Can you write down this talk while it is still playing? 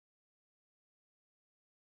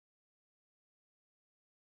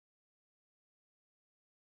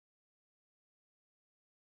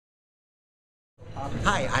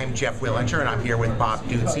Hi, I'm Jeff Willinger, and I'm here with Bob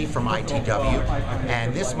Dutzi from ITW.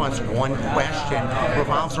 And this month's one question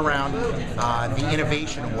revolves around the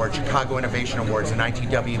Innovation Award, Chicago Innovation Awards, and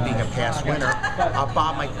ITW being a past winner.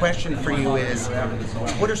 Bob, my question for you is,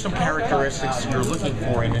 what are some characteristics you're looking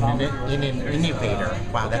for in an innovator?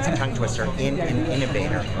 Wow, that's a tongue twister. In an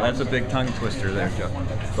innovator. That's a big tongue twister there, Jeff.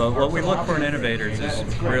 But what we look for in innovators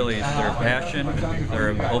is really their passion,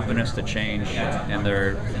 their openness to change, and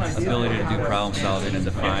their ability to do problem solving and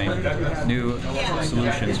to find new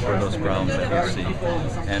solutions for those problems that we see.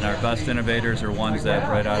 And our best innovators are ones that,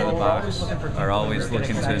 right out of the box, are always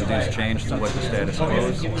looking to induce change to what the status quo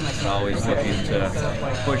is, and always looking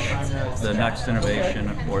to push the next innovation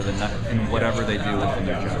or in whatever they do within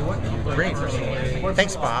their job. Great.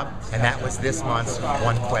 Thanks, Bob. And that was this month's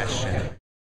one question.